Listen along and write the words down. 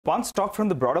One stock from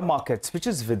the broader markets, which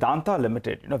is Vedanta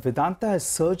Limited. Vedanta is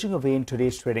surging away in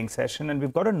today's trading session, and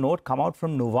we've got a note come out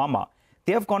from Nuvama.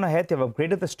 They have gone ahead, they've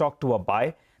upgraded the stock to a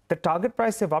buy. The target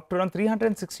price they've upped to around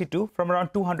 362 from around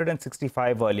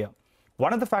 265 earlier.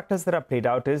 One of the factors that have played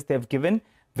out is they've given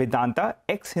Vedanta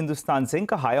ex-Hindustan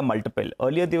Zinc a higher multiple.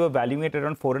 Earlier, they were valuing it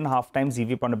around 4.5 times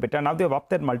EV upon EBITDA. Now they've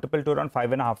upped that multiple to around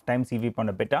 5.5 times EV upon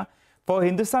EBITDA. For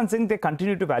Hindustan Zinc, they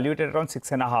continue to value it at around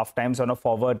 6.5 times on a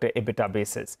forward EBITDA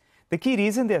basis. The key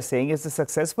reason they're saying is the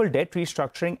successful debt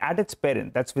restructuring at its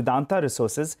parent, that's Vedanta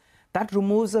Resources, that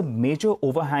removes a major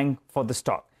overhang for the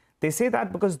stock. They say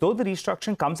that because though the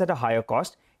restructuring comes at a higher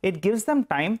cost, it gives them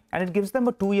time and it gives them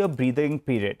a 2-year breathing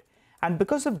period. And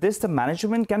because of this, the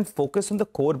management can focus on the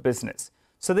core business.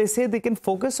 So they say they can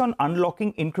focus on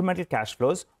unlocking incremental cash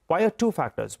flows via two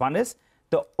factors. One is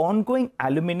the ongoing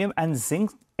aluminium and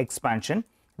zinc expansion.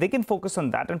 They can focus on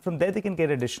that, and from there they can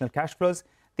get additional cash flows.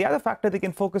 The other factor they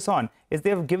can focus on is they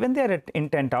have given their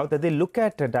intent out that they look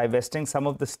at divesting some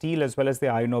of the steel as well as the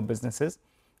iron ore businesses.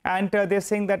 And they're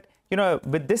saying that,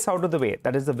 with this out of the way,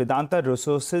 that is the Vedanta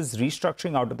Resources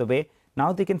restructuring out of the way,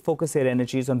 now they can focus their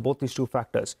energies on both these two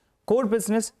factors, core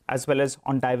business as well as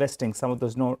on divesting some of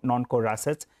those non-core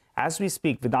assets. As we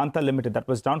speak, Vedanta Limited, that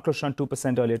was down close to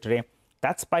 2% earlier today,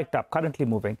 that spiked up, currently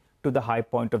moving to the high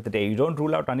point of the day. You don't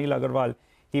rule out Anil Agarwal.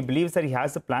 He believes that he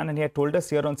has a plan, and he had told us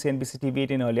here on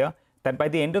CNBC-TV18 earlier that by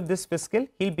the end of this fiscal,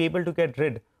 he'll be able to get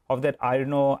rid of that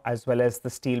iron ore as well as the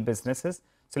steel businesses.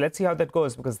 So let's see how that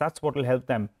goes, because that's what will help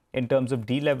them in terms of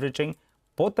deleveraging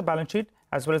both the balance sheet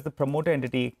as well as the promoter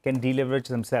entity can deleverage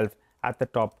themselves at the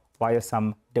top via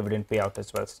some dividend payout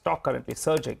as well. Stock currently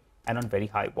surging and on very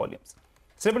high volumes.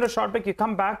 So, in a short break, you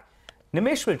come back.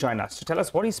 Nimesh will join us to tell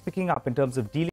us what he's picking up in terms of dealing